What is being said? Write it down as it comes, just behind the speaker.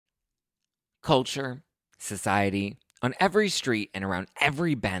Culture, society, on every street and around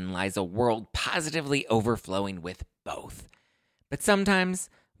every bend lies a world positively overflowing with both. But sometimes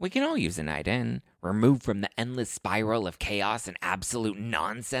we can all use a night in, removed from the endless spiral of chaos and absolute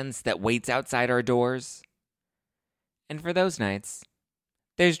nonsense that waits outside our doors. And for those nights,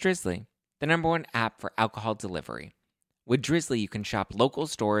 there's Drizzly, the #1 app for alcohol delivery. With Drizzly, you can shop local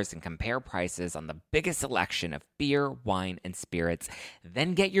stores and compare prices on the biggest selection of beer, wine, and spirits,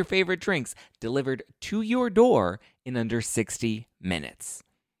 then get your favorite drinks delivered to your door in under 60 minutes.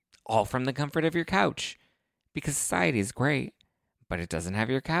 All from the comfort of your couch. Because society is great, but it doesn't have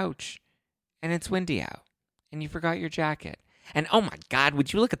your couch. And it's windy out. And you forgot your jacket. And oh my God,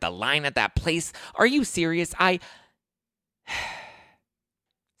 would you look at the line at that place? Are you serious?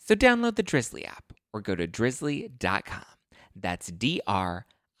 So download the Drizzly app or go to drizzly.com. That's DRIZLY.com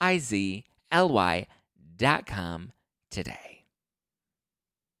today.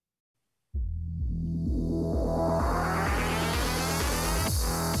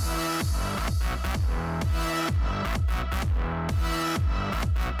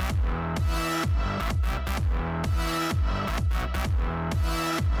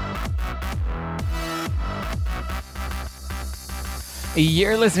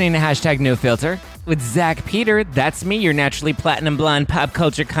 You're listening to #NoFilter with Zach Peter. That's me, your naturally platinum blonde pop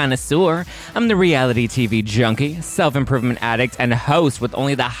culture connoisseur. I'm the reality TV junkie, self-improvement addict, and host with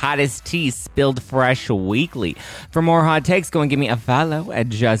only the hottest tea spilled fresh weekly. For more hot takes, go and give me a follow at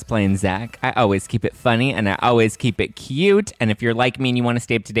Just Plain Zach. I always keep it funny, and I always keep it cute. And if you're like me and you want to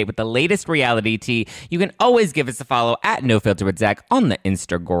stay up to date with the latest reality tea, you can always give us a follow at NoFilter with Zach on the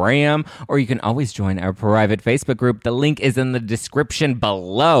Instagram, or you can always join our private Facebook group. The link is in the description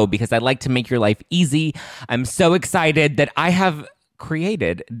below because I'd like to make your life easy. I'm so excited that I have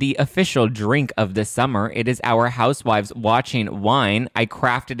created the official drink of the summer. It is our Housewives Watching Wine. I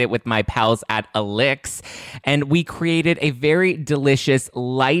crafted it with my pals at Elix, and we created a very delicious,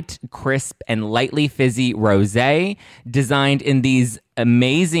 light, crisp, and lightly fizzy rosé designed in these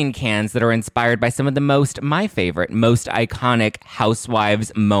amazing cans that are inspired by some of the most iconic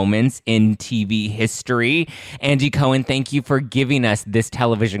Housewives moments in TV history. Andy Cohen, thank you for giving us this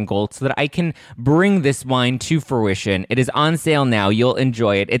television gold so that I can bring this wine to fruition. It is on sale now. You'll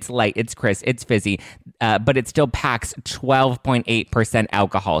enjoy it. It's light, it's crisp, it's fizzy, but it still packs 12.8%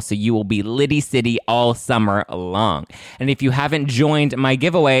 alcohol, so you will be Liddy City all summer long. And if you haven't joined my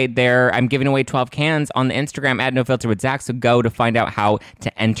giveaway there, I'm giving away 12 cans on the Instagram at NoFilter with Zach, so go to find out how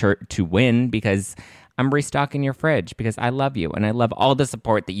to enter to win, because I'm restocking your fridge because I love you and I love all the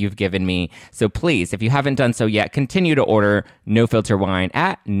support that you've given me. So please, if you haven't done so yet, continue to order No Filter Wine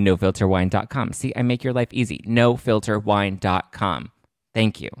at nofilterwine.com. See, I make your life easy. nofilterwine.com.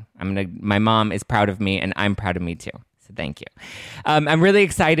 Thank you. My mom is proud of me and I'm proud of me too. Thank you. I'm really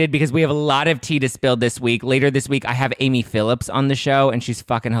excited because we have a lot of tea to spill this week. Later this week, I have Amy Phillips on the show, and she's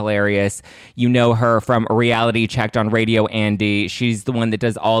fucking hilarious. You know her from Reality Checked on Radio Andy. She's the one that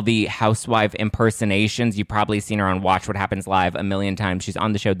does all the housewife impersonations. You've probably seen her on Watch What Happens Live a million times. She's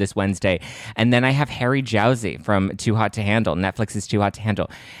on the show this Wednesday. And then I have Harry Jowsey from Too Hot to Handle. Netflix's Too Hot to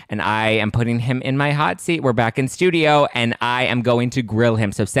Handle. And I am putting him in my hot seat. We're back in studio, and I am going to grill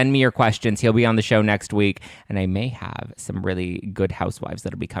him. So send me your questions. He'll be on the show next week, and I may have some really good housewives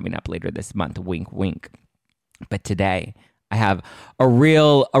that'll be coming up later this month. Wink, wink. But today I have a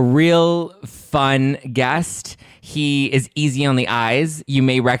real fun guest. He is easy on the eyes. You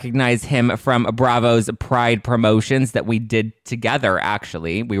may recognize him from Bravo's Pride promotions that we did together,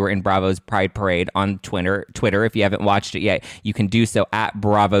 actually. We were in Bravo's Pride Parade on Twitter. If you haven't watched it yet, you can do so at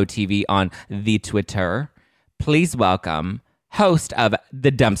Bravo TV on the Twitter. Please welcome host of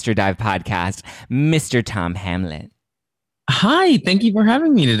the Dumpster Dive podcast, Mr. Tom Hamlet. Hi, thank you for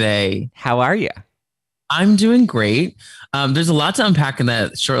having me today. How are you? I'm doing great. There's a lot to unpack in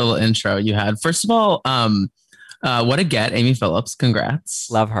that short little intro you had. First of all, what a get, Amy Phillips.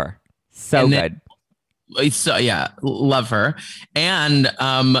 Congrats. Love her. So good. So yeah, love her. And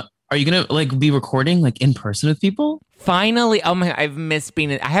are you gonna be recording in person with people? Finally. Oh my! I've missed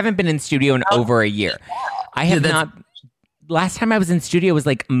being. I haven't been in studio in over a year. I have not. Last time I was in studio was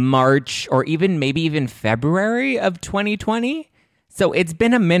March or maybe even February of 2020. So it's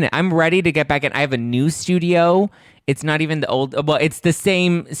been a minute. I'm ready to get back in. I have a new studio. It's not even the old. Well, it's the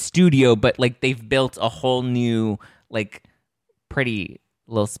same studio, but they've built a whole new pretty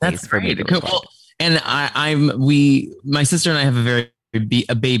little space for me to record. Well, and my sister and I have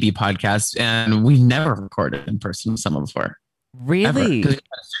a baby podcast, and we've never recorded in person with someone before. Really?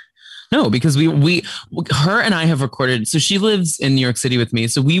 No, because her and I have recorded. So she lives in New York City with me.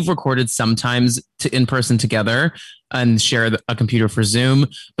 So we've recorded sometimes in person together and share a computer for Zoom.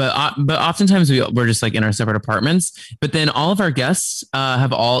 But oftentimes we're just like in our separate apartments. But then all of our guests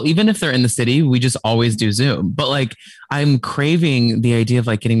have even if they're in the city, we just always do Zoom. But like I'm craving the idea of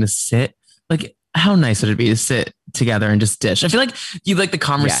like getting to sit. Like how nice would it be to sit together and just dish? I feel like the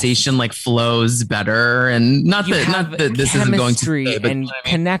conversation like flows better, and not that this isn't going to chemistry and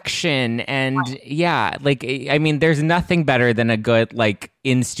connection, and like I mean, there's nothing better than a good like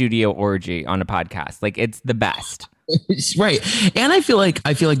in studio orgy on a podcast. Like it's the best. Right. And I feel like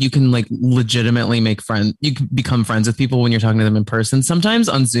you can like legitimately make friends. You can become friends with people when you're talking to them in person. Sometimes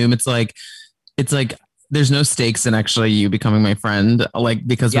on Zoom, it's like there's no stakes in actually you becoming my friend, like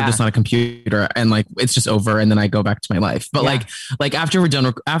because we're just on a computer and like it's just over and then I go back to my life. But like after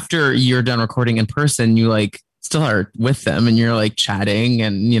you're done recording in person, you like still are with them and you're like chatting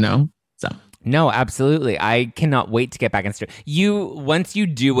and so. No, absolutely. I cannot wait to get back in studio. Once you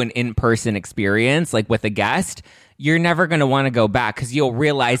do an in-person experience like with a guest, you're never going to want to go back because you'll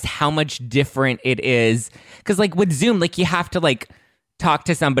realize how much different it is. Because like with Zoom, like you have to like talk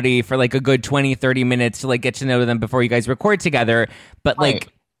to somebody for like a good 20, 30 minutes to like get to know them before you guys record together. But like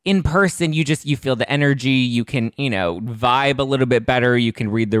in person, you feel the energy, you can, vibe a little bit better. You can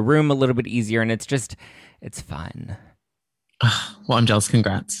read the room a little bit easier. And it's fun. Well, I'm jealous.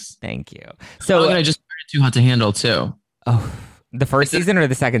 Congrats. Thank you. So I just started Too Hot to Handle too. Oh, the first season or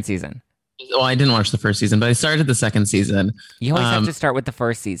the second season? Well, I didn't watch the first season, but I started the second season. You always have to start with the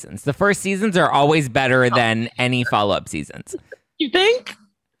first seasons. The first seasons are always better than any follow-up seasons. You think?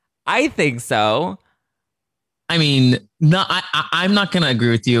 I think so. I mean, no, I'm not going to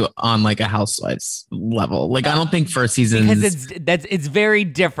agree with you on like a Housewives level. Like, I don't think first season because it's very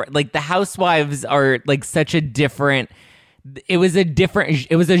different. Like the Housewives are like such a different. It was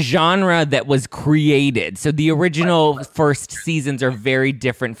a genre that was created. So the original first seasons are very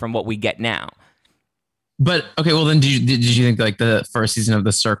different from what we get now. But okay, well then, did you think like the first season of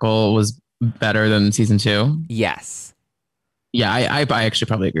The Circle was better than season 2? Yes. Yeah, I actually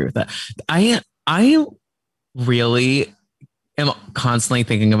probably agree with that. I really am constantly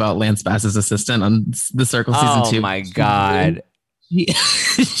thinking about Lance Bass's assistant on The Circle season 2. Oh my God.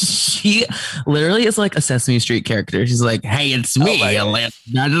 She literally is like a Sesame Street character. She's like, "Hey, it's me, Lance."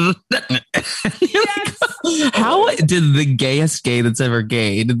 Yes. How did the gayest gay that's ever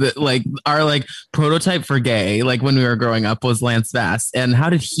gay, like our like prototype for gay, like when we were growing up, was Lance Bass, and how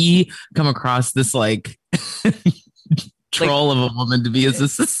did he come across this like troll of a woman to be his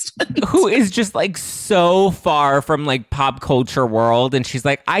assistant, who is just like so far from like pop culture world? And she's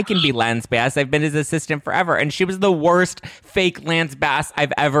like, I can be Lance Bass. I've been his assistant forever. And she was the worst fake Lance Bass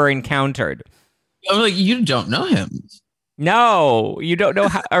I've ever encountered. I'm like, you don't know him. No, you don't know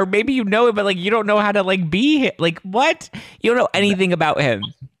how, or maybe you know him, but like you don't know how to like be like what? You don't know anything about him.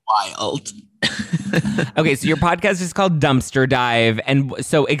 Wild. Okay, so your podcast is called Dumpster Dive. And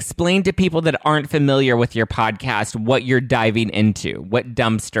so explain to people that aren't familiar with your podcast what you're diving into. What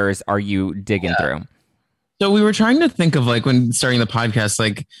dumpsters are you digging through? So we were trying to think of like when starting the podcast,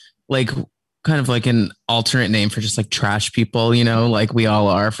 like kind of like an alternate name for just like trash people, like we all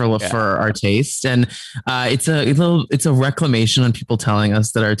are for our taste. And it's a reclamation on people telling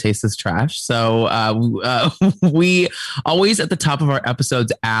us that our taste is trash. So we always at the top of our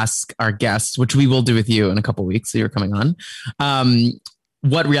episodes ask our guests, which we will do with you in a couple of weeks. So you're coming on.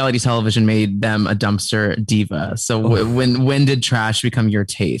 What reality television made them a dumpster diva? So when did trash become your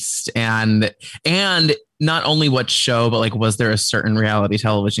taste? And not only what show, but like, was there a certain reality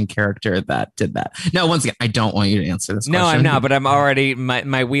television character that did that? No, once again, I don't want you to answer this question. No, I'm not, but I'm already,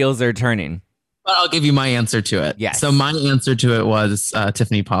 my wheels are turning. But I'll give you my answer to it. Yes. So my answer to it was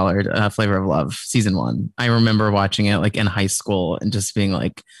Tiffany Pollard, Flavor of Love, season 1. I remember watching it like in high school and just being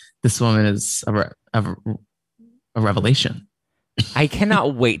like, this woman is a revelation. I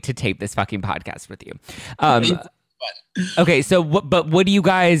cannot wait to tape this fucking podcast with you. Okay, so what do you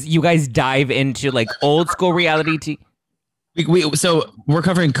guys dive into, like old school reality TV? So we're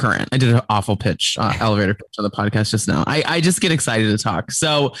covering current. I did an awful pitch, elevator pitch on the podcast just now. I just get excited to talk.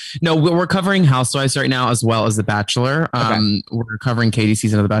 So no, we're covering Housewives right now as well as The Bachelor. Okay. We're covering Katie's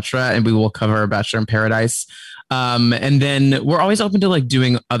season of The Bachelorette, and we will cover Bachelor in Paradise. And then we're always open to like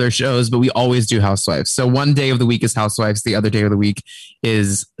doing other shows, but we always do Housewives. So one day of the week is Housewives. The other day of the week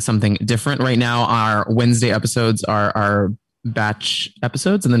is something different. Right now, our Wednesday episodes are our batch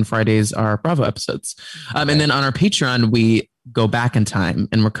episodes, and then Fridays are Bravo episodes. And then on our Patreon, we go back in time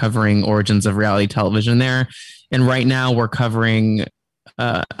and we're covering origins of reality television there. And right now we're covering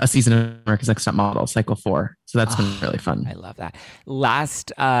a season of America's Next Top Model, cycle 4. So that's been really fun. I love that.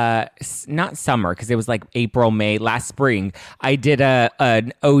 Last, not summer, because it was like April, May, last spring, I did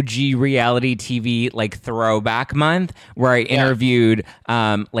an OG reality TV like throwback month where I interviewed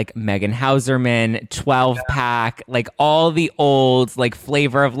like Megan Hauserman, 12 Pack, like all the old like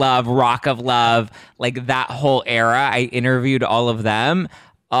Flavor of Love, Rock of Love, like that whole era. I interviewed all of them.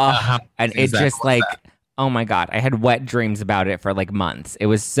 And it just like... Oh my God, I had wet dreams about it for like months. It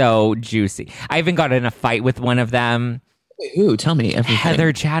was so juicy. I even got in a fight with one of them. Ooh, tell me everything.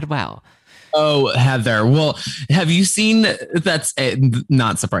 Heather Chadwell. Oh, Heather. Well, have you seen that's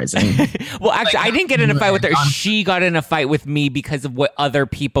not surprising. Well, actually, I didn't get in a fight with her. She got in a fight with me because of what other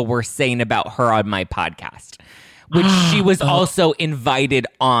people were saying about her on my podcast, which she was also invited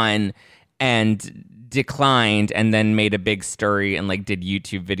on and declined and then made a big story and like did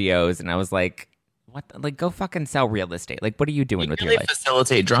YouTube videos. And I was like, what? Like, go fucking sell real estate. Like, what are you doing with your life?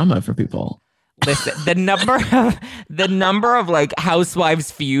 Facilitate drama for people. Listen, the number of like housewives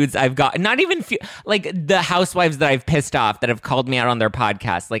feuds I've got, not even like the housewives that I've pissed off that have called me out on their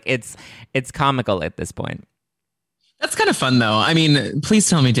podcast. Like, it's comical at this point. That's kind of fun, though. I mean, please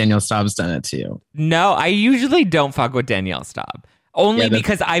tell me Danielle Staub's done it to you. No, I usually don't fuck with Danielle Staub. Only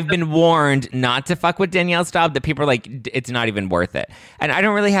because I've been warned not to fuck with Danielle Staub, that people are like, it's not even worth it. And I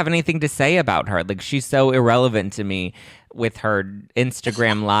don't really have anything to say about her. Like, she's so irrelevant to me with her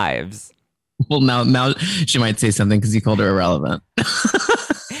Instagram lives. Well, now she might say something because you called her irrelevant.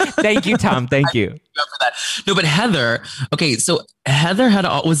 Thank you, Tom. Thank you. No, but Heather. Okay, so Heather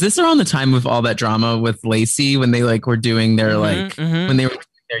was this around the time of all that drama with Lacey when they like were doing their when they were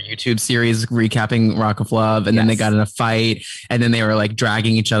their YouTube series recapping Rock of Love, and then they got in a fight, and then they were like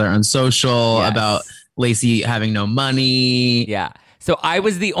dragging each other on social about Lacey having no money. Yeah. So I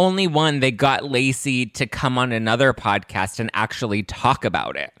was the only one that got Lacey to come on another podcast and actually talk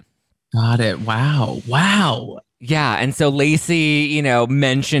about it. Got it. Wow. Yeah, and so Lacey,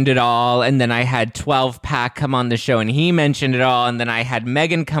 mentioned it all, and then I had 12 Pack come on the show, and he mentioned it all, and then I had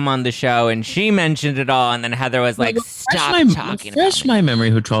Megan come on the show, and she mentioned it all, and then Heather was like, "Stop talking." Refresh my memory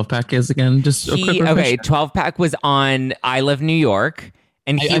who 12 Pack is again. Just a quick refresh. 12 Pack was on I Love New York.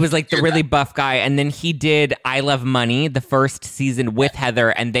 And he was like the really buff guy. And then he did I Love Money, the first season with Heather.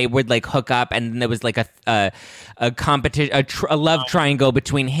 And they would like hook up. And there was like a competition, a love triangle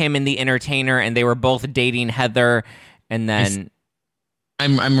between him and the entertainer. And they were both dating Heather. And then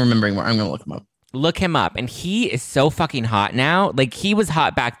I'm remembering more. I'm going to look him up. Look him up. And he is so fucking hot now. Like he was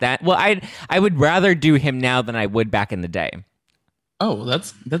hot back then. Well, I would rather do him now than I would back in the day. Oh,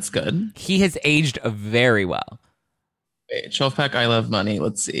 that's good. He has aged very well. 12 Pack, I Love Money.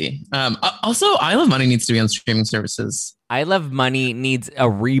 Let's see. Also, I Love Money needs to be on streaming services. I Love Money needs a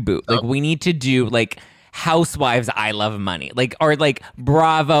reboot. Like we need to do like Housewives, I Love Money, like or like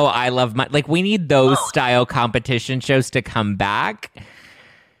Bravo, I Love Money. Like we need those style competition shows to come back.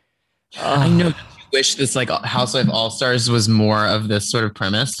 I know. Wish this like Housewife All Stars was more of this sort of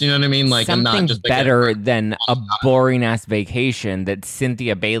premise. You know what I mean? Like something and not just like better than a boring ass vacation that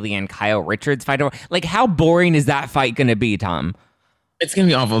Cynthia Bailey and Kyle Richards fight over. Like how boring is that fight going to be, Tom? It's going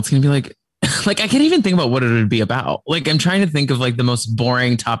to be awful. It's going to be like I can't even think about what it would be about. Like I'm trying to think of like the most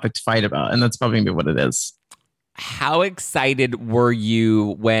boring topic to fight about, and that's probably going to be what it is. How excited were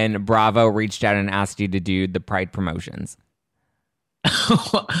you when Bravo reached out and asked you to do the Pride promotions?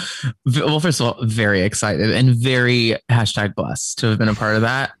 Well, first of all, very excited and very #blessed to have been a part of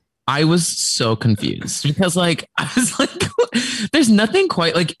that. I was so confused because like I was like, there's nothing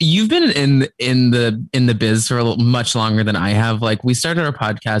quite like you've been in the biz for much longer than I have. Like we started our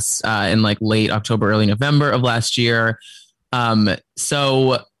podcast in like late October, early November of last year.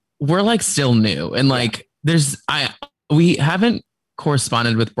 So we're like still new and like we haven't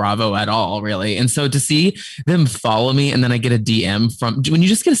corresponded with Bravo at all, really. And so to see them follow me and then I get a DM from when you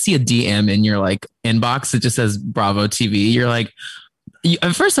just get to see a DM in your like inbox that just says Bravo TV, you're like,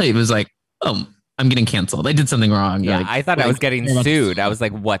 at first I was like, oh, I'm getting canceled. I did something wrong. Yeah, like, I thought I was getting sued. I was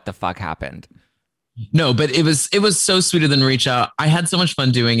like, what the fuck happened? No, but it was so sweet of them to reach out. I had so much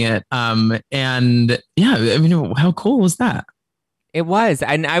fun doing it. And yeah, I mean, how cool was that? It was.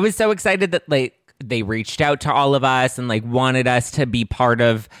 And I was so excited that like they reached out to all of us and like wanted us to be part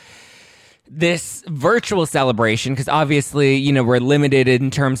of this virtual celebration because obviously, we're limited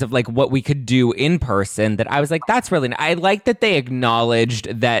in terms of like what we could do in person. That I was like, that's really I like that they acknowledged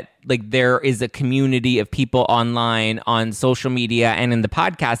that like there is a community of people online on social media and in the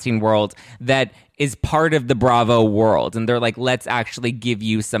podcasting world that is part of the Bravo world. And they're like, let's actually give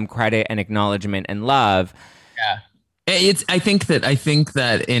you some credit and acknowledgement and love. Yeah. I think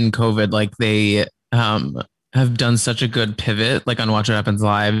that in COVID, like they have done such a good pivot, like on Watch What Happens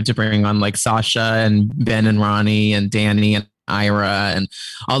Live, to bring on like Sasha and Ben and Ronnie and Danny and Ira and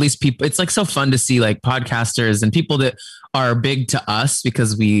all these people. It's like so fun to see like podcasters and people that are big to us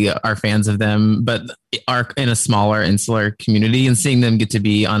because we are fans of them, but are in a smaller insular community, and seeing them get to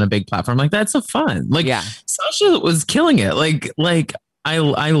be on a big platform like that's so fun. Like Sasha was killing it. Like I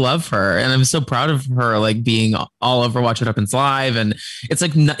love her, and I'm so proud of her, like being all over Watch What Happens Live, and it's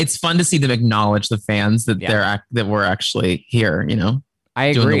like it's fun to see them acknowledge the fans that that we're actually here. You know, I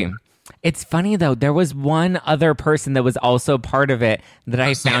agree. It's funny though. There was one other person that was also part of it that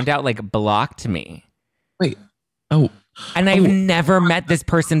I found out like blocked me. Wait, oh. And I've never met this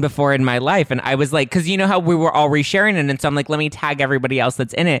person before in my life. And I was like, because you know how we were all resharing it. And so I'm like, let me tag everybody else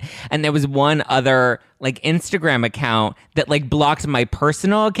that's in it. And there was one other like Instagram account that like blocked my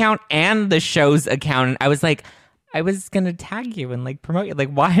personal account and the show's account. And I was like, I was going to tag you and like promote you.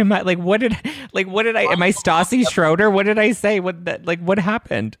 Like, why am I what did I, am I Stassi Schroeder? What did I say? What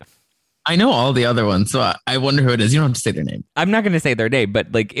happened? I know all the other ones, so I wonder who it is. You don't have to say their name. I'm not going to say their name,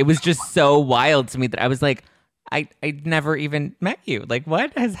 but like, it was just so wild to me that I was like, I never even met you. Like,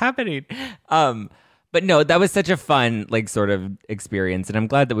 what is happening? But no, that was such a fun, like, sort of experience. And I'm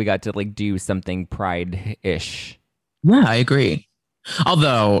glad that we got to, like, do something Pride-ish. Yeah, I agree.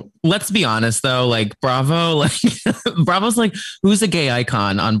 Although, let's be honest, though, like, Bravo, like, Bravo's like, who's a gay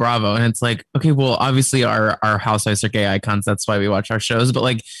icon on Bravo? And it's like, okay, well, obviously our housewives are gay icons. That's why we watch our shows. But,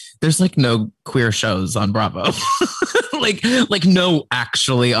 like, there's, like, no queer shows on Bravo. like, no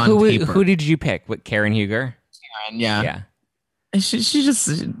actually on paper. Who did you pick? What, Karen Huger? Yeah. She just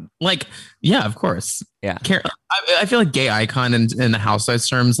like, yeah, of course. Yeah. I feel like gay icon in the housewives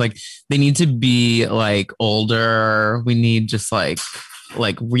terms, like they need to be like older. We need just like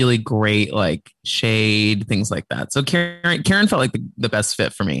really great, like shade, things like that. So Karen felt like the best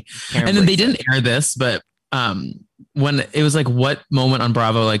fit for me. And then they didn't air this, but when it was like, what moment on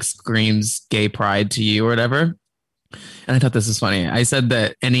Bravo like screams gay pride to you or whatever. And I thought this was funny. I said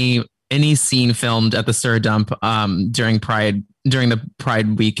that any scene filmed at the Sur Dump during the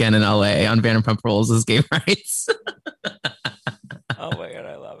Pride weekend in LA on Vanderpump Rules is gay rights. Oh my God,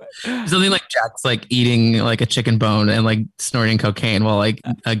 I love it. Something like Jack's like eating like a chicken bone and like snorting cocaine while like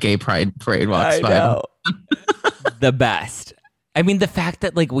a gay pride parade walks by. Know. The best. I mean, the fact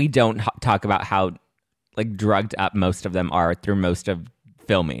that like we don't talk about how like drugged up most of them are through most of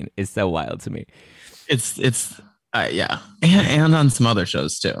filming is so wild to me. It's yeah, and on some other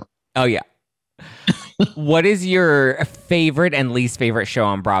shows too. Oh, yeah. What is your favorite and least favorite show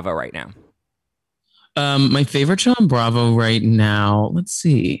on Bravo right now? My favorite show on Bravo right now, let's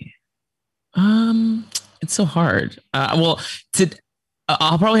see. It's so hard. I'll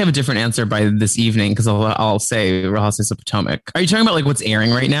probably have a different answer by this evening because I'll say Real Housewives of Potomac. Are you talking about like what's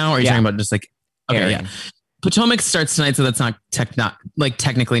airing right now? Or are you talking about just like, okay, airing. Yeah. Potomac starts tonight, so that's not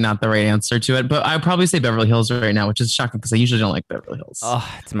technically not the right answer to it. But I'd probably say Beverly Hills right now, which is shocking because I usually don't like Beverly Hills. Oh,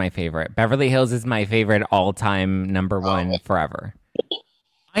 it's my favorite. Beverly Hills is my favorite all-time number one forever.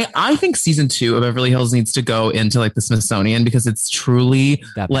 I think season 2 of Beverly Hills needs to go into like the Smithsonian because it's truly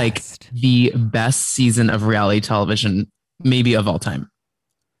like the best season of reality television, maybe of all time.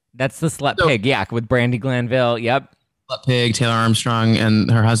 That's the Slut Pig, yeah, with Brandi Glanville. Yep. Pig, Taylor Armstrong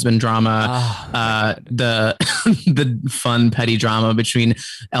and her husband drama, the fun petty drama between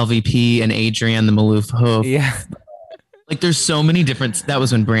LVP and Adrienne, the Maloof hoof. Yeah. Like there's so many different, that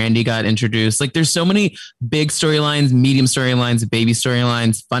was when Brandi got introduced. Like there's so many big storylines, medium storylines, baby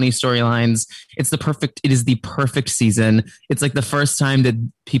storylines, funny storylines. It is the perfect season. It's like the first time that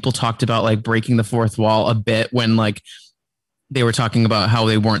people talked about like breaking the fourth wall a bit when like they were talking about how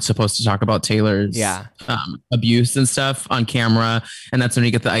they weren't supposed to talk about Taylor's abuse and stuff on camera. And that's when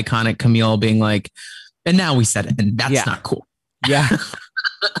you get the iconic Camille being like, and now we said it, and that's not cool. Yeah.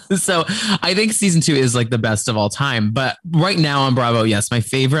 So I think season 2 is like the best of all time. But right now on Bravo, yes, my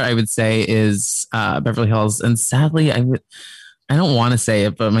favorite I would say is Beverly Hills. And sadly, I don't want to say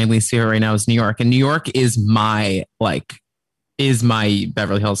it, but my least favorite right now is New York. And New York is my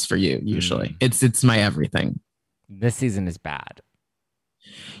Beverly Hills for you, usually. It's my everything. This season is bad.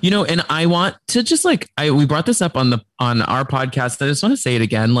 You know, and I want to just like we brought this up on our podcast. I just want to say it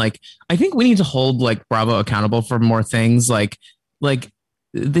again. Like, I think we need to hold like Bravo accountable for more things. Like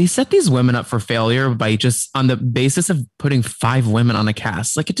they set these women up for failure by just on the basis of putting 5 women on a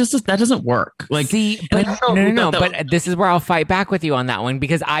cast. Like that doesn't work. Like, see, but no. But this is where I'll fight back with you on that one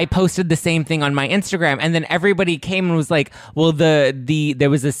because I posted the same thing on my Instagram, and then everybody came and was like, "Well, there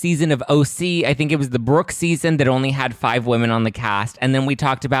was a season of OC. I think it was the Brooke season that only had 5 women on the cast." And then we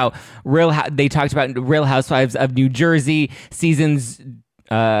talked about Real Housewives of New Jersey seasons.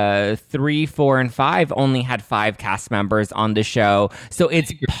 3, 4, and 5 only had 5 cast members on the show. So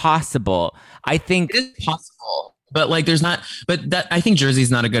it's possible. I think it is possible. But like there's not, but that I think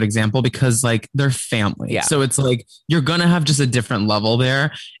Jersey's not a good example because like they're family. Yeah. So it's like you're gonna have just a different level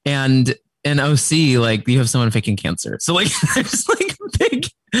there. And in OC, like you have someone faking cancer. So like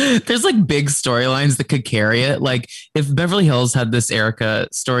there's like big storylines that could carry it. Like if Beverly Hills had this Erika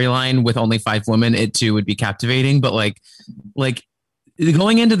storyline with only 5 women, it too would be captivating. But like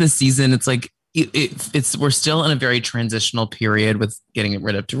going into this season, it's like it's we're still in a very transitional period with getting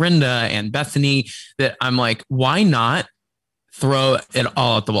rid of Dorinda and Bethany, that I'm like, why not throw it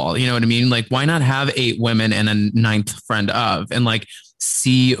all at the wall? You know what I mean? Like, why not have 8 women and a 9th friend of, and like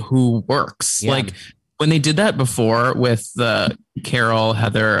see who works? Yeah. Like when they did that before with the Carol,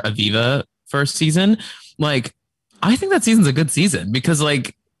 Heather, Aviva first season, like I think that season's a good season because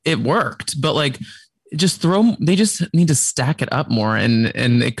like it worked, but like they just need to stack it up more, and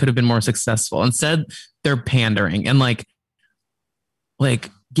it could have been more successful. Instead, they're pandering and like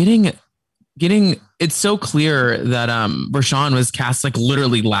getting it's so clear that Rashawn was cast like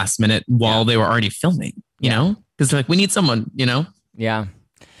literally last minute while they were already filming, you know, because like we need someone, you know. Yeah.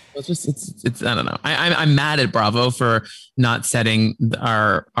 It's I don't know. I'm mad at Bravo for not setting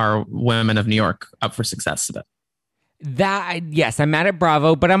our women of New York up for success a bit. Yes, I'm mad at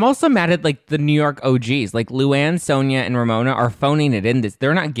Bravo, but I'm also mad at like the New York OGs, like Luann, Sonia, and Ramona are phoning it in.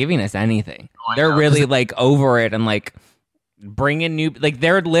 They're not giving us anything. They're really like over it and like bringing new, like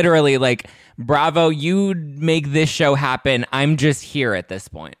they're literally like, Bravo, you make this show happen. I'm just here at this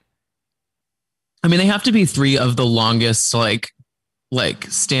point. I mean, they have to be 3 of the longest like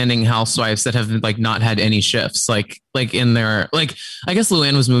standing housewives that have like not had any shifts, like in their, like I guess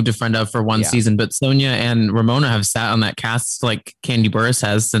Luann was moved to friend of for one season, but Sonia and Ramona have sat on that cast like Candy Burris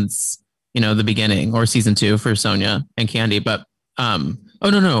has since, you know, the beginning, or season 2 for Sonia and Candy. But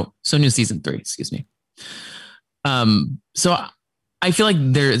no, Sonia's season 3, excuse me. So I feel like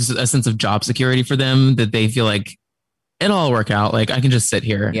there's a sense of job security for them, that they feel like it'll all work out. Like I can just sit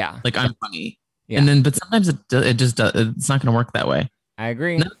here, like I'm funny, and then but sometimes it just it's not going to work that way. I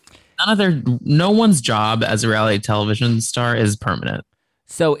agree. No one's job as a reality television star is permanent.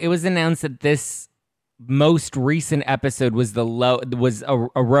 So it was announced that this most recent episode was a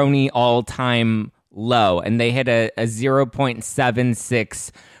Roni all-time low, and they hit a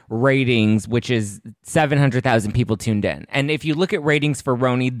 0.76 ratings, which is 700,000 people tuned in. And if you look at ratings for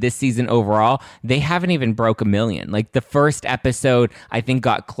Roni this season overall, they haven't even broke 1 million. Like the first episode, I think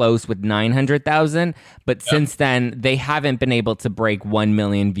got close with 900,000, but since then they haven't been able to break 1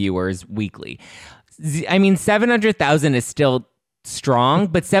 million viewers weekly. I mean, 700,000 is still strong,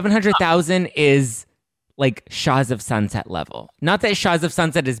 but 700,000 is like Shahs of Sunset level. Not that Shahs of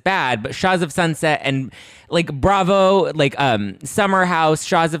Sunset is bad, but Shahs of Sunset and like Bravo, like Summer House,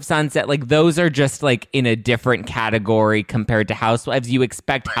 Shahs of Sunset, like those are just like in a different category compared to Housewives. You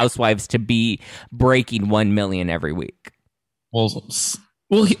expect Housewives to be breaking 1 million every week.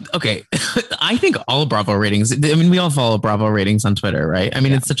 Well, okay. I think all Bravo ratings, I mean, we all follow Bravo ratings on Twitter, right? I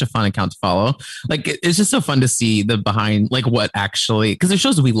mean, it's such a fun account to follow. Like, it's just so fun to see the behind, like what actually, because there's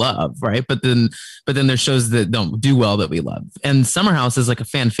shows we love, right? But then there's shows that don't do well that we love. And Summer House is like a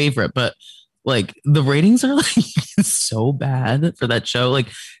fan favorite, but like the ratings are like so bad for that show. Like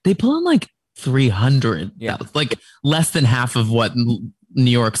they pull in like 300, like less than half of what New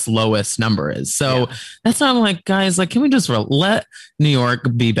York's lowest number is. So that's why I'm like, guys, like, can we just let New York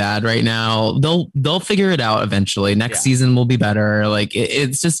be bad right now? They'll figure it out eventually. Next season will be better. Like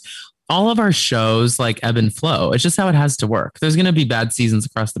it's just all of our shows like ebb and flow. It's just how it has to work. There's going to be bad seasons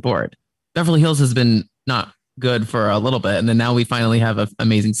across the board. Beverly Hills has been not good for a little bit, and then now we finally have an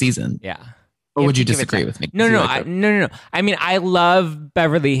amazing season. Yeah. Or would you disagree with me? No. I mean, I love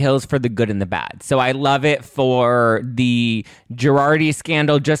Beverly Hills for the good and the bad. So I love it for the Girardi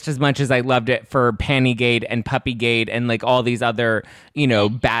scandal just as much as I loved it for Pantygate and Puppygate and like all these other, you know,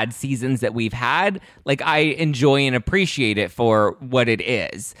 bad seasons that we've had. Like I enjoy and appreciate it for what it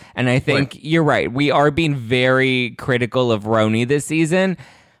is. And I think you're right. We are being very critical of Roni this season.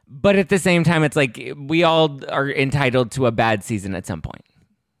 But at the same time, it's like we all are entitled to a bad season at some point.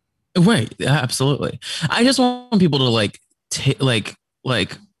 Right. Absolutely. I just want people to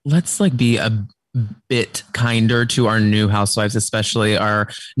let's like be a bit kinder to our new housewives, especially our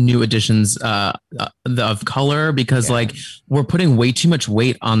new additions of color, because like we're putting way too much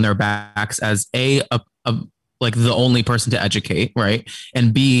weight on their backs as a like the only person to educate, right?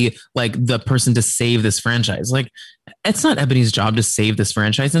 And B, like the person to save this franchise. Like it's not Ebony's job to save this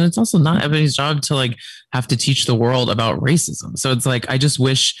franchise. And it's also not Ebony's job to like have to teach the world about racism. So it's like, I just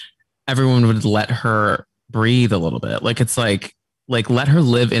wish everyone would let her breathe a little bit. Like, it's like, like let her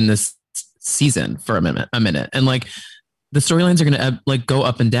live in this season for a minute. And like the storylines are going to like go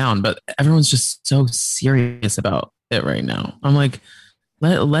up and down, but everyone's just so serious about it right now. I'm like,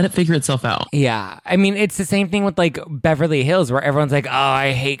 let it figure itself out. Yeah. I mean, it's the same thing with like Beverly Hills where everyone's like, oh,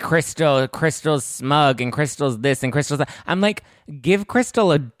 I hate Crystal. Crystal's smug and Crystal's this and Crystal's that. I'm like, give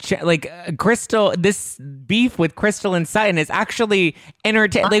Crystal Crystal, this beef with Crystal and Sutton is actually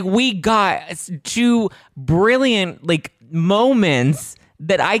entertaining. Like, we got two brilliant like moments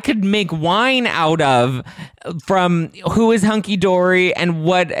that I could make wine out of from Who is Hunky Dory and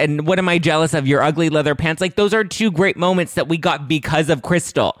what am I jealous of, Your Ugly Leather Pants. Like, those are two great moments that we got because of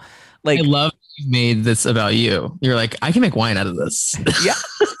Crystal. Like, I love you made this about you. You're like, I can make wine out of this. Yeah.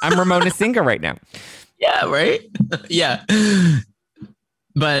 I'm Ramona Singer right now. Yeah, right? Yeah.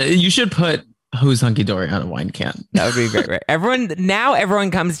 But you should put Who's Hunky Dory on a wine can. That would be great, right?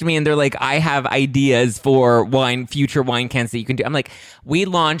 Everyone comes to me and they're like, I have ideas for future wine cans that you can do. I'm like, we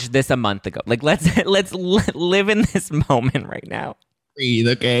launched this a month ago. Like, let's live in this moment right now. Breathe,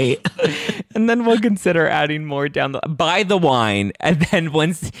 okay? And then we'll consider adding more buy the wine. And then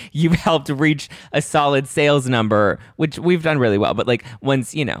once you've helped reach a solid sales number, which we've done really well, but like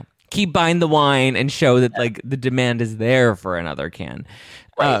once, keep buying the wine and show that like the demand is there for another can.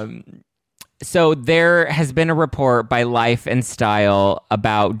 Right. So there has been a report by Life and Style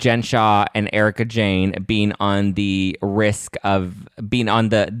about Jen Shah and Erika Jayne being on the risk of being on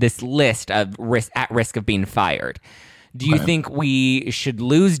this list of at risk of being fired. Do you think we should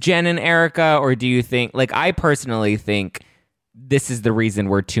lose Jen and Erika, or do you think, like, I personally think this is the reason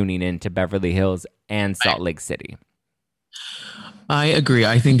we're tuning into Beverly Hills and Salt Lake City? I agree.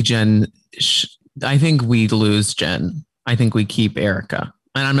 I think I think we lose Jen. I think we keep Erika.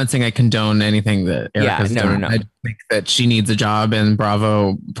 And I'm not saying I condone anything that Erika's done. No. I think that she needs a job and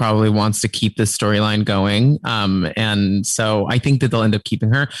Bravo probably wants to keep this storyline going. And so I think that they'll end up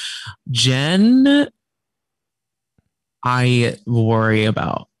keeping her. Jen, I worry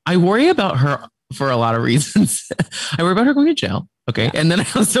about her for a lot of reasons. I worry about her going to jail. Okay. Yeah. And then I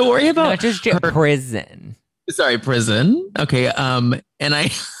also worry about not just jail, prison. Sorry, prison. Okay. And I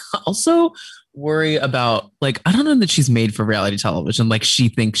also worry about, like, I don't know that she's made for reality television like she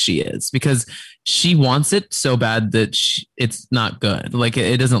thinks she is, because she wants it so bad that it's not good. Like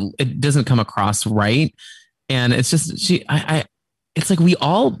it doesn't come across right. And it's just it's like we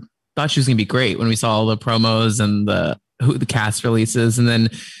all thought she was gonna be great when we saw all the promos and the cast releases, and then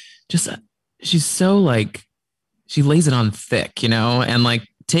just she's so like she lays it on thick, and like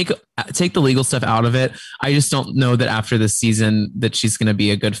take the legal stuff out of it. I just don't know that after this season that she's going to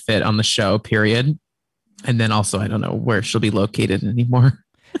be a good fit on the show, period. And then also, I don't know where she'll be located anymore.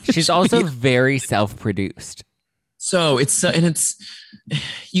 She's also very self-produced. So it's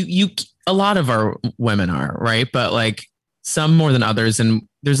you a lot of our women are, right? But like some more than others. And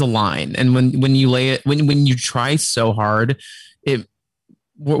there's a line. And when you lay it, when you try so hard,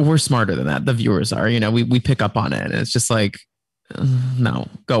 we're smarter than that. The viewers are, we pick up on it, and it's just like, no,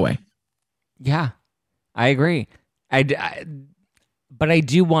 go away. Yeah, I agree. But I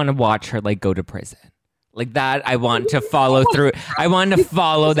do want to watch her like go to prison, like that. I want to follow through. I want to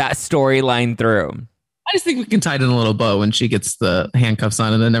follow that storyline through. I just think we can tie it in a little bow when she gets the handcuffs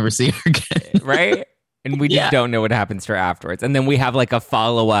on and then never see her again. Right? And we just don't know what happens to her afterwards. And then we have like a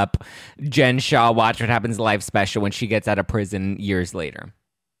follow-up Jen Shah Watch What Happens Live special when she gets out of prison years later.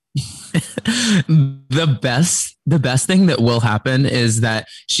 The best thing that will happen is that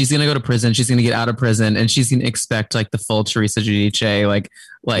she's gonna go to prison, she's gonna get out of prison, and she's gonna expect like the full Teresa Giudice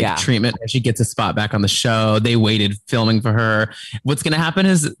treatment where she gets a spot back on the show. They waited filming for her. What's gonna happen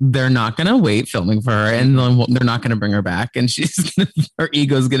is they're not gonna wait filming for her, and they're not gonna bring her back, and her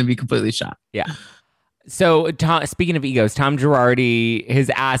ego is gonna be completely shot. Yeah. So speaking of egos, Tom Girardi, his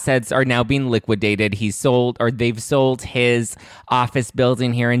assets are now being liquidated. They've sold his office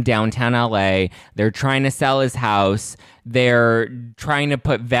building here in downtown LA. They're trying to sell his house. They're trying to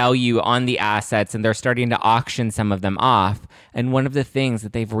put value on the assets, and they're starting to auction some of them off. And one of the things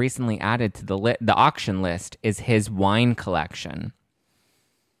that they've recently added to the auction list is his wine collection.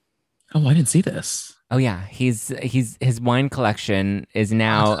 Oh, I didn't see this. Oh yeah, his wine collection is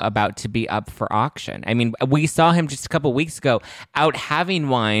now about to be up for auction. I mean, we saw him just a couple weeks ago out having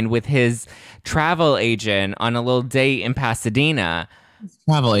wine with his travel agent on a little date in Pasadena.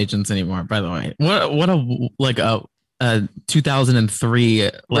 Travel agents anymore, by the way. What a 2003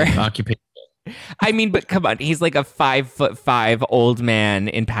 occupation. I mean, but come on, he's like a 5'5" old man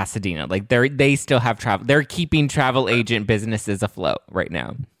in Pasadena. Like they still have travel. They're keeping travel agent businesses afloat right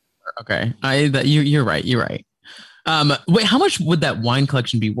now. Okay, you're right. Wait, how much would that wine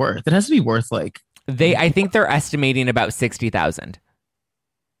collection be worth? It has to be worth like I think they're estimating about 60,000.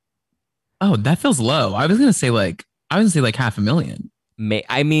 Oh, that feels low. I was gonna say like $500,000.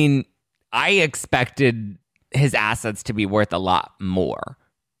 I mean, I expected his assets to be worth a lot more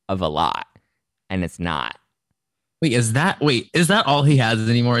of a lot, and it's not. Wait, is that all he has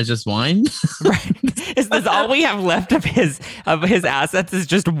anymore is just wine? Right. Is this all we have left of his assets is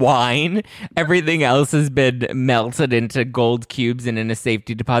just wine? Everything else has been melted into gold cubes and in a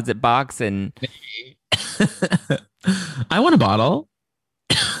safety deposit box. And I want a bottle.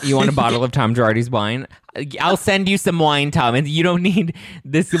 You want a bottle of Tom Girardi's wine? I'll send you some wine, Tom, and you don't need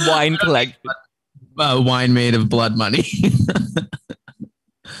this wine collection. Wine made of blood money.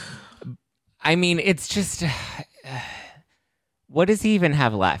 I mean, it's just... what does he even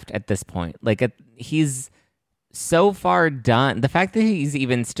have left at this point? Like, he's so far done. The fact that he's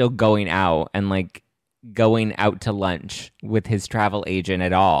even still going out and like going out to lunch with his travel agent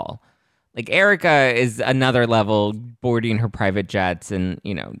at all. Like, Erika is another level, boarding her private jets and,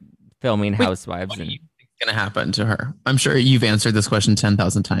 you know, filming Housewives. What do you think is going to happen to her? I'm sure you've answered this question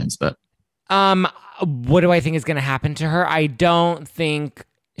 10,000 times, but what do I think is going to happen to her? I don't think...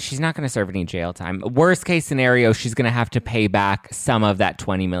 She's not going to serve any jail time. Worst case scenario, she's going to have to pay back some of that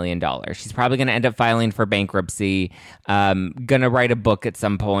 $20 million. She's probably going to end up filing for bankruptcy, going to write a book at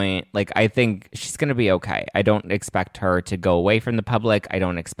some point. Like, I think she's going to be okay. I don't expect her to go away from the public. I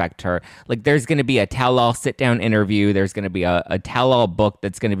don't expect her... Like, there's going to be a tell-all sit-down interview. There's going to be a tell-all book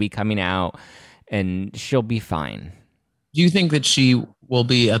that's going to be coming out, and she'll be fine. Do you think that she will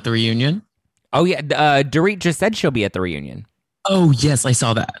be at the reunion? Oh, yeah. Dorit just said she'll be at the reunion. Oh, yes, I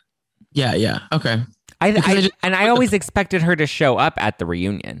saw that. Yeah. Okay. I always expected her to show up at the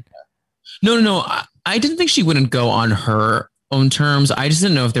reunion. No. I didn't think she wouldn't go on her own terms. I just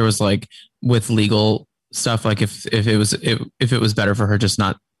didn't know if there was like with legal stuff, like if it was better for her just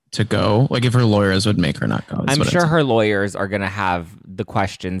not to go, like if her lawyers would make her not go. I'm sure her lawyers are going to have the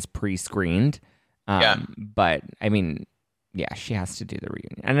questions pre-screened. But I mean... Yeah, she has to do the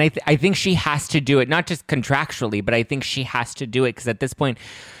reunion. And I think she has to do it, not just contractually, but I think she has to do it because at this point,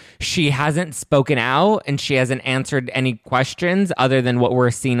 she hasn't spoken out and she hasn't answered any questions other than what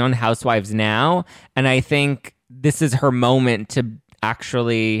we're seeing on Housewives now. And I think this is her moment to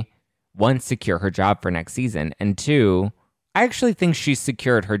actually, one, secure her job for next season. And two, I actually think she's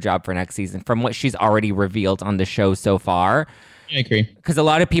secured her job for next season from what she's already revealed on the show so far. I agree. Because a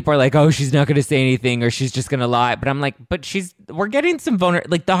lot of people are like, oh, she's not going to say anything or she's just going to lie. But I'm like, we're getting some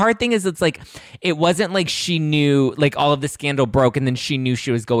like the hard thing is it's like, it wasn't like she knew like all of the scandal broke and then she knew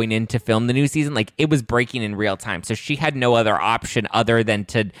she was going in to film the new season. Like it was breaking in real time. So she had no other option other than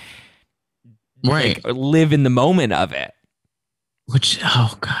to like, live in the moment of it. Which,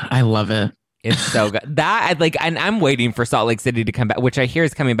 oh God, I love it. It's so good. That like, and I'm waiting for Salt Lake City to come back, which I hear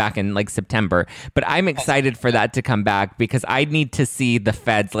is coming back in like September. But I'm excited for that to come back because I need to see the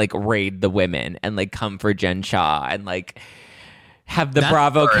feds like raid the women and like come for Jen Shah and like have the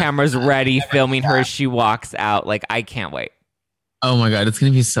Bravo cameras ready, filming her as she walks out. Like I can't wait. Oh my God, it's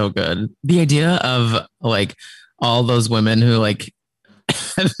gonna be so good. The idea of like all those women who like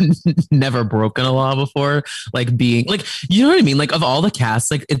have never broken a law before, like being like, you know what I mean? Like of all the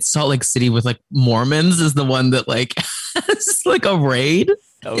casts, like it's Salt Lake City with like Mormons is the one that like has like a raid.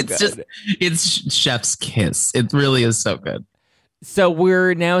 So it's good. It's chef's kiss. It really is so good. So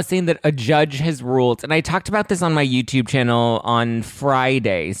we're now seeing that a judge has ruled, and I talked about this on my YouTube channel on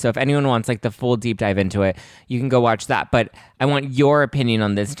Friday. So if anyone wants like the full deep dive into it, you can go watch that. But I want your opinion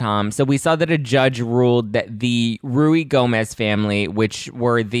on this, Tom. So we saw that a judge ruled that the Rui Gomez family, which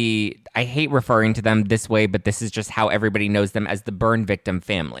were I hate referring to them this way, but this is just how everybody knows them as the burn victim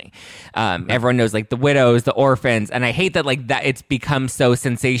family. Everyone knows like the widows, the orphans, and I hate that like that it's become so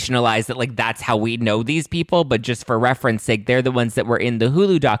sensationalized that like that's how we know these people. But just for reference sake, they're the ones that were in the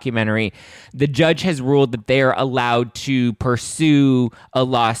Hulu documentary. The judge has ruled that they are allowed to pursue a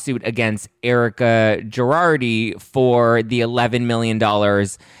lawsuit against Erika Girardi for the $11 million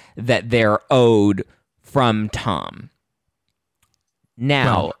that they're owed from Tom.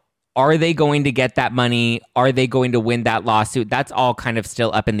 Now, are they going to get that money? Are they going to win that lawsuit? That's all kind of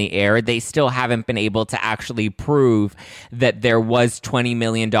still up in the air. They still haven't been able to actually prove that there was $20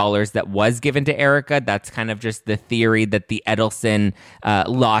 million that was given to Erika. That's kind of just the theory that the Edelson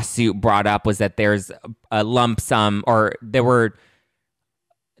lawsuit brought up, was that there's a lump sum, or there's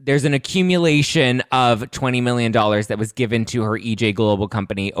an accumulation of $20 million that was given to her EJ Global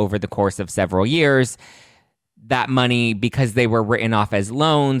company over the course of several years. That money, because they were written off as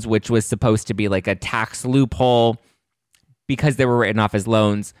loans, which was supposed to be like a tax loophole, because they were written off as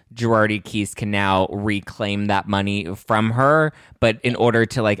loans, Girardi Keese can now reclaim that money from her. But in order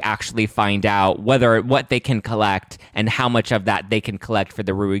to like actually find out what they can collect and how much of that they can collect for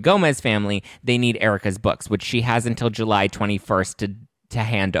the Rui Gomez family, they need Erika's books, which she has until July 21st to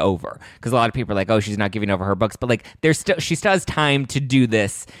hand over. Because a lot of people are like, oh, she's not giving over her books. But like she still has time to do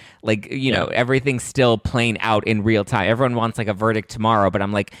this. Like, you know, everything's still playing out in real time. Everyone wants like a verdict tomorrow. But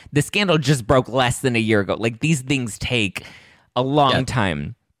I'm like, the scandal just broke less than a year ago. Like these things take a long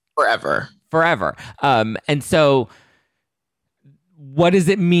time. Forever. And so what does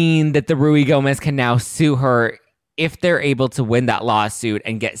it mean that the Rui Gomez can now sue her? If they're able to win that lawsuit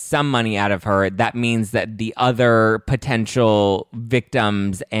and get some money out of her, that means that the other potential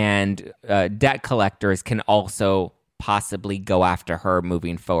victims and debt collectors can also possibly go after her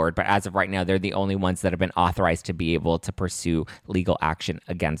moving forward. But as of right now, they're the only ones that have been authorized to be able to pursue legal action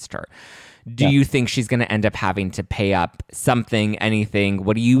against her. Do you think she's going to end up having to pay up something, anything?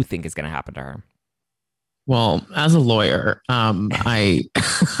 What do you think is going to happen to her? Well, as a lawyer, I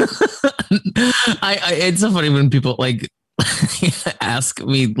it's so funny when people like ask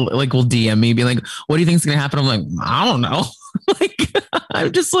me, like, will DM me, be like, what do you think is going to happen? I'm like, I don't know. Like,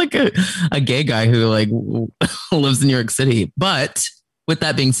 I'm just like a gay guy who like lives in New York City. But with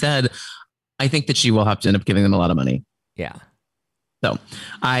that being said, I think that she will have to end up giving them a lot of money. Yeah. So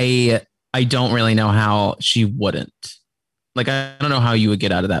I don't really know how she wouldn't. Like, I don't know how you would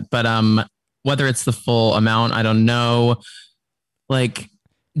get out of that. But whether it's the full amount, I don't know. Like,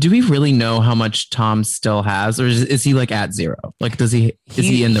 do we really know how much Tom still has, or is he like at zero? Like, is he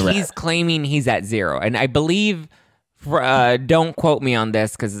in the red? He's claiming he's at zero, and I believe. Don't quote me on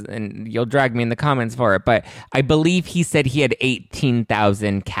this, and you'll drag me in the comments for it. But I believe he said he had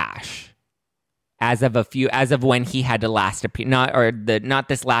 18,000 cash as of when he had to last appear. Not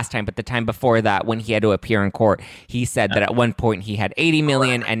this last time, but the time before that when he had to appear in court. He said that at one point he had 80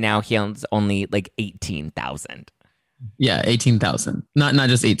 million, and now he owns only like 18,000. Yeah, 18,000. Not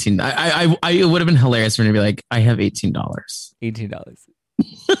just 18. It would have been hilarious for him to be like, I have $18. $18.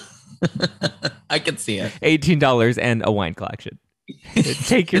 I could see it. $18 and a wine collection.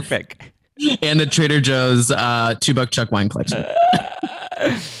 Take your pick. And a Trader Joe's $2 Chuck wine collection.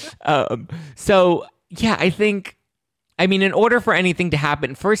 So yeah, I mean, in order for anything to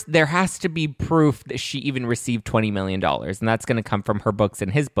happen, first there has to be proof that she even received $20 million, and that's going to come from her books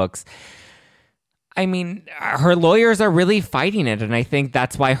and his books. I mean, her lawyers are really fighting it, and I think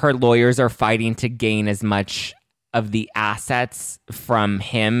that's why her lawyers are fighting to gain as much of the assets from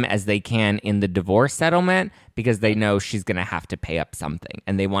him as they can in the divorce settlement, because they know she's going to have to pay up something,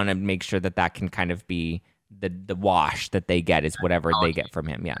 and they want to make sure that can kind of be the wash that they get is whatever they get from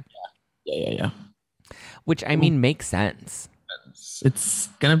him. Yeah. Which, I mean, makes sense. It's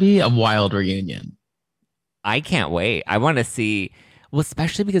going to be a wild reunion. I can't wait. I want to see, well,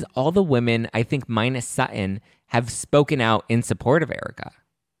 especially because all the women, I think minus Sutton, have spoken out in support of Erika.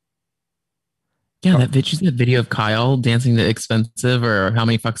 Yeah, that video of Kyle dancing to Expensive or How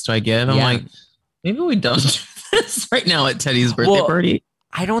Many Fucks Do I Give? I'm like, maybe we don't do this right now at Teddy's birthday party.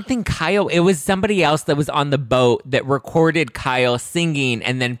 I don't think Kyle, it was somebody else that was on the boat that recorded Kyle singing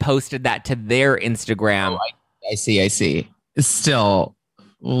and then posted that to their Instagram. Oh, I see. It's still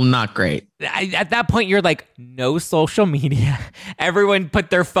not great. At that point, you're like, no social media. Everyone put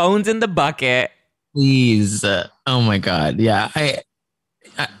their phones in the bucket. Please. Oh my God. Yeah. I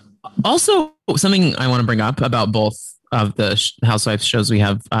also, something I want to bring up about both of the Housewives shows we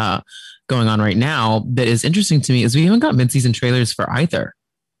have going on right now that is interesting to me is we haven't got mid-season trailers for either.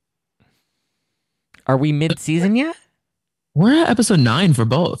 Are we mid-season yet? We're at episode 9 for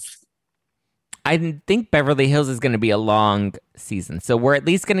both. I think Beverly Hills is going to be a long season. So we're at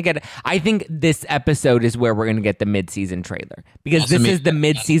least going to get, I think this episode is where we're going to get the mid-season trailer, because this is the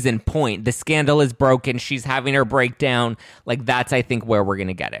mid-season point. The scandal is broken. She's having her breakdown. Like, that's, I think, where we're going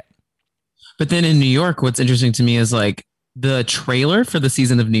to get it. But then in New York, what's interesting to me is like the trailer for the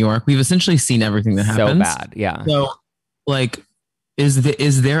season of New York. We've essentially seen everything that happens. So bad. Yeah. So like,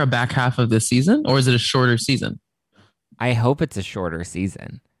 is there a back half of this season, or is it a shorter season? I hope it's a shorter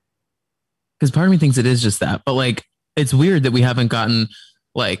season. Because part of me thinks it is just that. But like, it's weird that we haven't gotten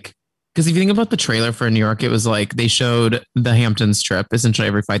like, because if you think about the trailer for New York, it was like they showed the Hamptons trip, essentially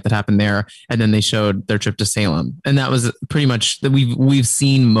every fight that happened there, and then they showed their trip to Salem, and that was pretty much that we've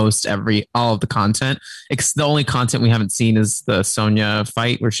seen all of the content. The only content we haven't seen is the Sonia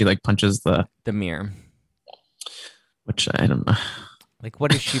fight where she like punches the mirror, which I don't know. Like,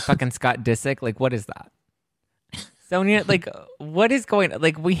 what is she fucking Scott Disick? Like, what is that? Sonia, like, what is going on?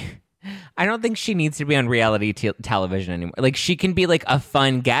 Like, I don't think she needs to be on reality television anymore. Like, she can be like a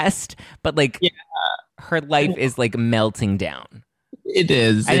fun guest, but like her life is like melting down. It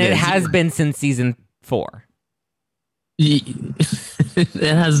is. And it has been since season 4. It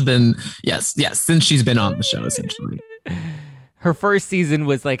has been, yes, since she's been on the show, essentially. Her first season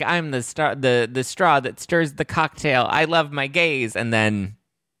was like, I'm the straw that stirs the cocktail. I love my gays. And then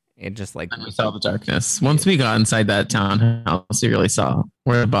it just like... And we saw the darkness. Once we got inside that townhouse, we really saw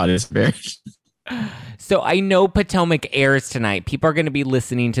where the bodies are buried. So I know Potomac airs tonight. People are going to be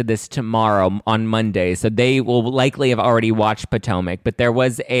listening to this tomorrow on Monday, so they will likely have already watched Potomac. But there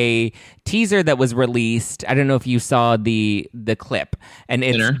was a teaser that was released. I don't know if you saw the clip, and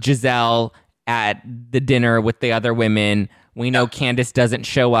it's dinner. Giselle at the dinner with the other women. We know Candace doesn't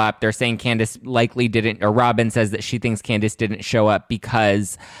show up. They're saying Candace likely didn't, or Robin says that she thinks Candace didn't show up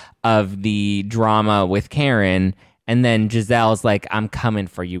because of the drama with Karen. And then Giselle's like, I'm coming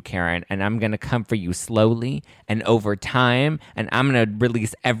for you, Karen, and I'm going to come for you slowly and over time, and I'm going to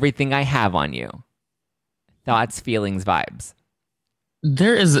release everything I have on you. Thoughts, feelings, vibes.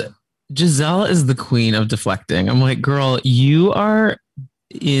 Giselle is the queen of deflecting. I'm like, girl, you are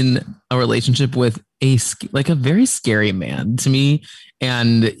in a relationship with a very scary man to me,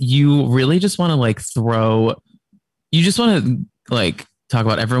 and you really just want to talk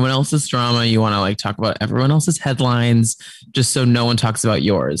about everyone else's drama. You want to like talk about everyone else's headlines just so no one talks about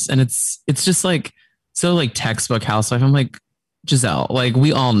yours. And it's just like so like textbook housewife. I'm like, Giselle, like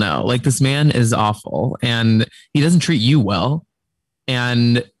we all know like this man is awful and he doesn't treat you well.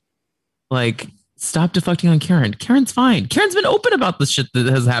 And like stop deflecting on Karen. Karen's fine. Karen's been open about the shit that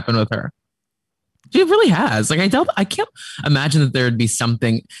has happened with her. She really has. Like I can't imagine that there would be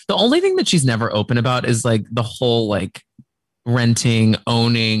something. The only thing that she's never open about is like the whole like renting,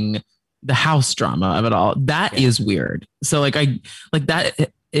 owning, the house drama of it all. That is weird. So like I like that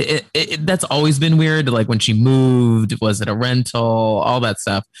that's always been weird. Like when she moved, was it a rental, all that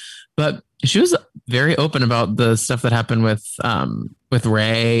stuff. But she was very open about the stuff that happened with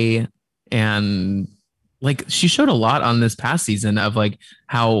Ray, and like she showed a lot on this past season of like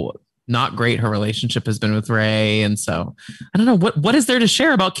how not great her relationship has been with Ray. And so I don't know what is there to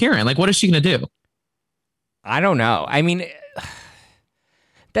share about Karen? Like what is she gonna do? I don't know. I mean,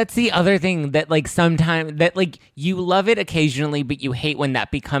 that's the other thing that like sometimes that like you love it occasionally, but you hate when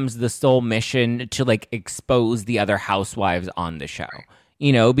that becomes the sole mission to like expose the other housewives on the show,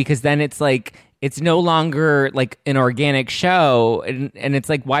 you know, because then it's like it's no longer like an organic show. And it's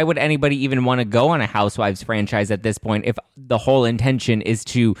like, why would anybody even want to go on a Housewives franchise at this point if the whole intention is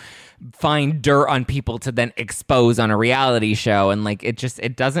to find dirt on people to then expose on a reality show? And like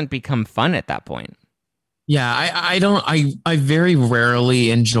it doesn't become fun at that point. Yeah, I very rarely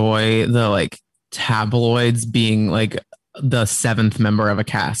enjoy the like tabloids being like the 7th member of a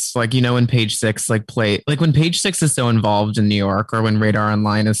cast. Like, you know, when Page Six like when Page Six is so involved in New York, or when Radar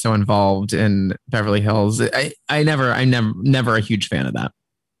Online is so involved in Beverly Hills. I'm never a huge fan of that.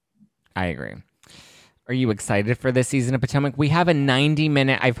 I agree. Are you excited for this season of Potomac? We have a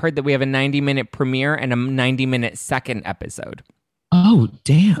 90-minute, I've heard that we have a 90-minute premiere and a 90-minute second episode. Oh,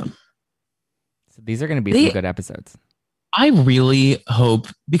 damn. So these are going to be some good episodes. I really hope,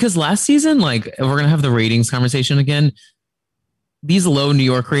 because last season, like, we're going to have the ratings conversation again. These low New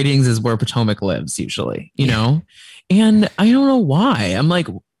York ratings is where Potomac lives usually, you know? And I don't know why. I'm like,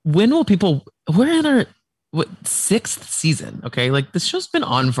 when will people, we're in our 6th season, okay? Like, the show's been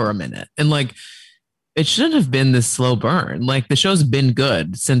on for a minute. And like, it shouldn't have been this slow burn. Like, the show's been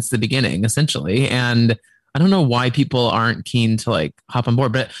good since the beginning, essentially. And I don't know why people aren't keen to like hop on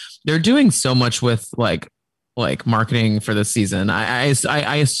board, but they're doing so much with like marketing for this season. I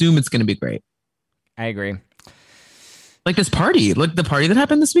assume it's going to be great. I agree. Like this party, like the party that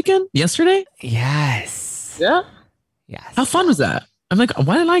happened this weekend, yesterday. Yes. Yeah. Yes. How fun was that? I'm like,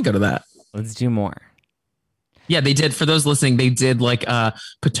 why didn't I go to that? Let's do more. Yeah, they did. For those listening, they did like a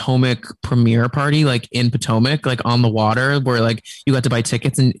Potomac premiere party, like in Potomac, like on the water, where like you got to buy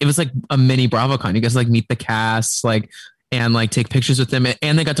tickets, and it was like a mini BravoCon. You guys like meet the cast, like, and like take pictures with them,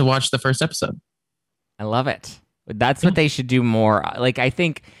 and they got to watch the first episode. I love it. That's what they should do more. Like, I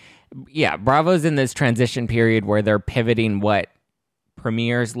think, yeah, Bravo's in this transition period where they're pivoting what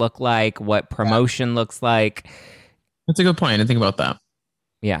premieres look like, what promotion looks like. That's a good point. I didn't think about that.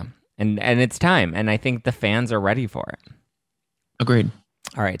 Yeah. And it's time. And I think the fans are ready for it. Agreed.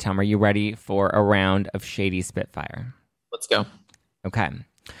 All right, Tom, are you ready for a round of Shady Spitfire? Let's go. Okay.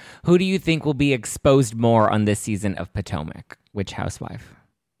 Who do you think will be exposed more on this season of Potomac? Which housewife?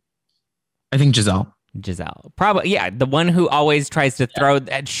 I think Giselle. Probably, yeah. The one who always tries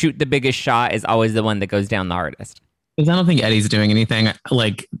to shoot the biggest shot is always the one that goes down the hardest. Because I don't think Eddie's doing anything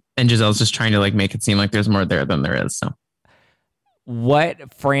like, and Giselle's just trying to like make it seem like there's more there than there is. So What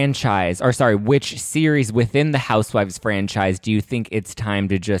which series within the Housewives franchise do you think it's time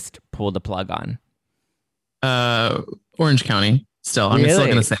to just pull the plug on? Orange County. Still, I'm still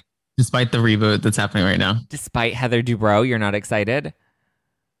going to say, despite the reboot that's happening right now. Despite Heather Dubrow, you're not excited?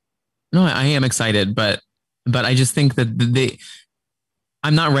 No, I am excited, but I just think that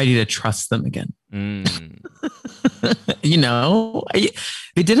I'm not ready to trust them again. You know,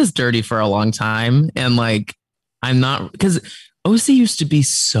 they did us dirty for a long time, and like, I'm not, because OC used to be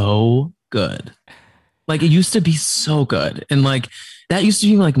so good. Like, it used to be so good, and like that used to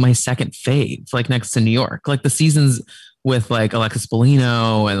be like my second fave, like next to New York. Like the seasons with like Alexis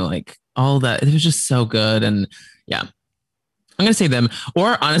Bellino and like all that, it was just so good. And yeah, I'm gonna say them,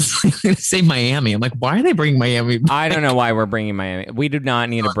 or honestly, I'm gonna say Miami. I'm like, why are they bringing Miami back? I don't know why we're bringing Miami. We do not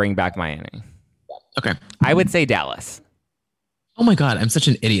need to bring back Miami. Okay, I would say Dallas. Oh my God, I'm such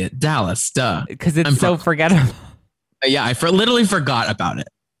an idiot. Dallas, duh. Because it's so forgettable. Yeah, I literally forgot about it.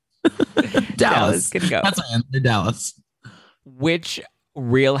 Dallas. Can go. That's my answer, Dallas. Which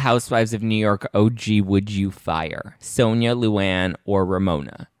Real Housewives of New York OG would you fire? Sonia, Luann, or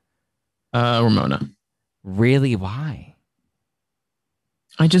Ramona? Ramona. Really? Why?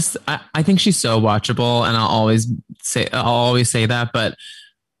 I think she's so watchable, and I'll always say that, but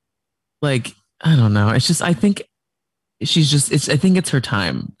like, I don't know. It's just, I think it's her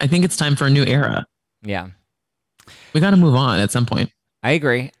time. I think it's time for a new era. Yeah. We got to move on at some point. I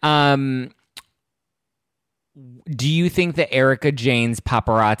agree. Do you think that Erika Jayne's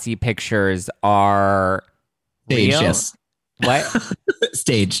paparazzi pictures are staged? Real? Yes. What?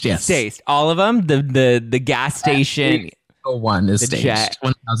 Staged, yes. Staged. All of them? The gas station. One is staged. Jet.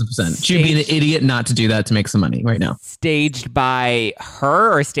 1000%. She'd be an idiot not to do that to make some money right now. Staged by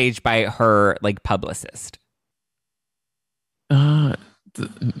her or staged by her like publicist?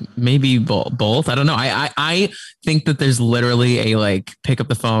 Maybe both. I don't know. I think that there's literally a like pick up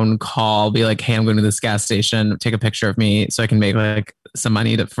the phone, call, be like, hey, I'm going to this gas station, take a picture of me so I can make like some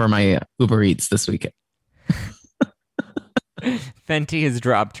money for my Uber Eats this weekend. Fenty has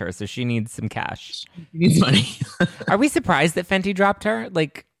dropped her, so she needs some cash. She needs money. Are we surprised that Fenty dropped her?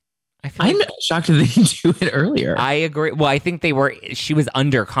 Like, I'm shocked that they didn't do it earlier. I agree. Well, I think she was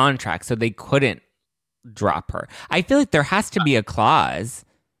under contract, so they couldn't drop her. I feel like there has to be a clause.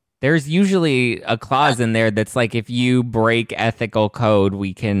 There's usually a clause in there that's like, if you break ethical code,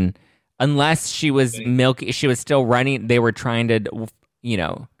 we can, unless she was she was still running, they were trying to,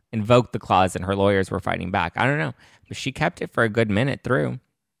 invoke the clause and her lawyers were fighting back. I don't know. But she kept it for a good minute through.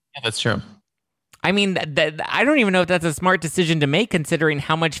 Yeah, that's true. I mean, I don't even know if that's a smart decision to make, considering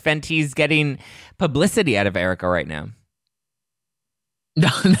how much Fenty's getting publicity out of Erika right now. No,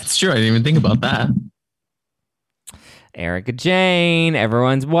 that's true. I didn't even think about that. Erika Jayne,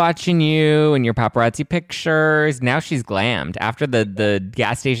 everyone's watching you and your paparazzi pictures. Now she's glammed. After the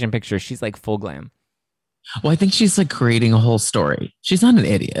gas station pictures, she's like full glam. Well, I think she's like creating a whole story. She's not an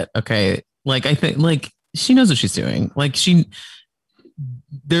idiot, okay? Like, I think like she knows what she's doing. Like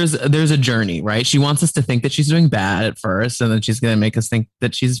there's a journey, right? She wants us to think that she's doing bad at first, and then she's going to make us think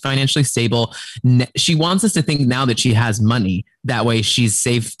that she's financially stable. She wants us to think now that she has money. That way she's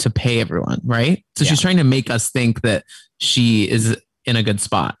safe to pay everyone, right? So she's trying to make us think that she is in a good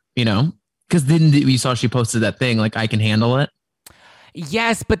spot, Because then we saw she posted that thing, like, I can handle it.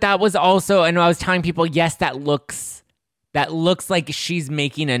 Yes, but that was also, and I was telling people, yes, that looks like she's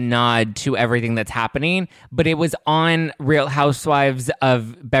making a nod to everything that's happening, but it was on Real Housewives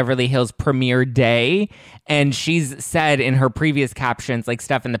of Beverly Hills premiere day, and she's said in her previous captions, like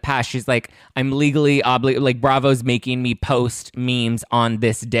stuff in the past, she's like, I'm legally obligated, like Bravo's making me post memes on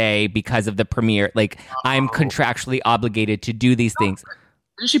this day because of the premiere, like I'm contractually obligated to do these things.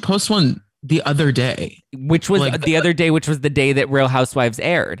 Didn't she post one the other day? Which was like the other day, which was the day that Real Housewives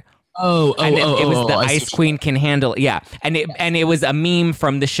aired. It was the Ice Queen can handle. Yeah. And it was a meme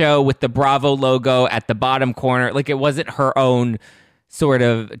from the show with the Bravo logo at the bottom corner. Like, it wasn't her own sort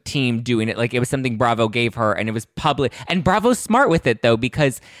of team doing it. Like, it was something Bravo gave her, and it was public. And Bravo's smart with it though,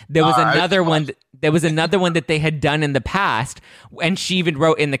 because there was another one. There was another one that they had done in the past, and she even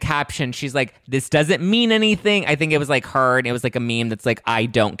wrote in the caption, she's like, this doesn't mean anything. I think it was like her, and it was like a meme that's like, I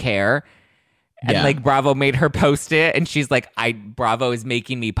don't care. And like Bravo made her post it, and she's like, Bravo is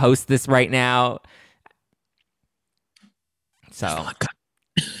making me post this right now. So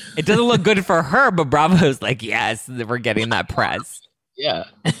it doesn't look good for her, but Bravo's like, yes, we're getting that press. Yeah.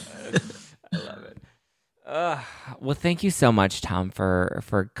 I love it. Well, thank you so much, Tom,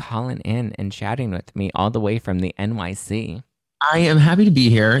 for calling in and chatting with me all the way from the NYC. I am happy to be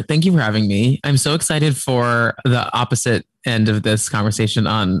here. Thank you for having me. I'm so excited for the opposite end of this conversation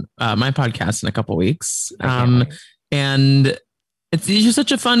on my podcast in a couple weeks. And You're just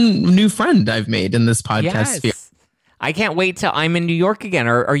such a fun new friend I've made in this podcast sphere. I can't wait till I'm in New York again.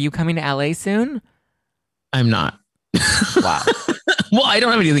 Are you coming to LA soon? I'm not. Wow. Well, I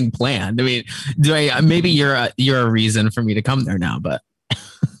don't have anything planned. I mean, maybe you're a reason for me to come there now, but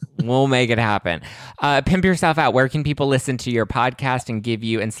we'll make it happen. Pimp yourself out. Where can people listen to your podcast and give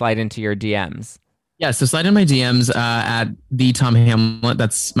you and slide into your DMs? Yeah, so slide in my DMs at the Tom Hamlet.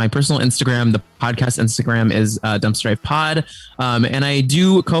 That's my personal Instagram. The podcast Instagram is Dumpster Dive Pod, and I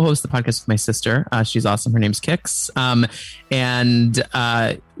do co-host the podcast with my sister. She's awesome. Her name's Kix, and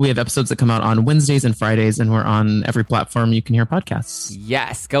we have episodes that come out on Wednesdays and Fridays, and we're on every platform you can hear podcasts.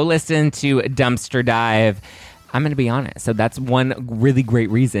 Yes, go listen to Dumpster Dive. I'm going to be on it, so that's one really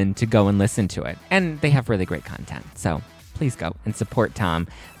great reason to go and listen to it, and they have really great content. So please go and support Tom.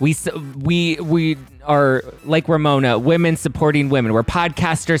 We are like Ramona, women supporting women. We're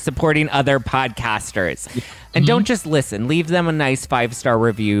podcasters supporting other podcasters. And don't just listen. Leave them a nice 5-star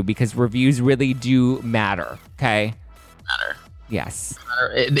review because reviews really do matter. Okay? Matter. Yes.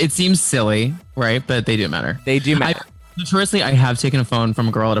 It seems silly, right? But they do matter. They do matter. Notoriously, I have taken a phone from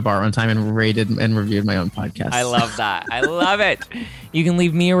a girl at a bar one time and rated and reviewed my own podcast. I love that. I love it. You can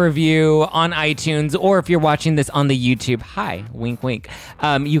leave me a review on iTunes, or if you're watching this on the YouTube, hi, wink, wink.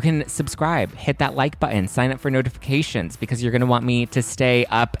 You can subscribe, hit that like button, sign up for notifications because you're going to want me to stay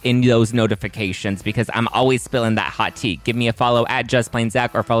up in those notifications because I'm always spilling that hot tea. Give me a follow at Just Plain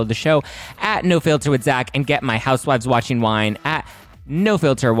Zach or follow the show at No Filter with Zach and get my Housewives Watching Wine at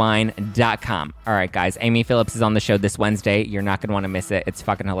nofilterwine.com. All right, guys. Amy Phillips is on the show this Wednesday. You're not going to want to miss it. It's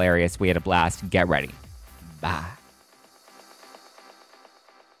fucking hilarious. We had a blast. Get ready. Bye.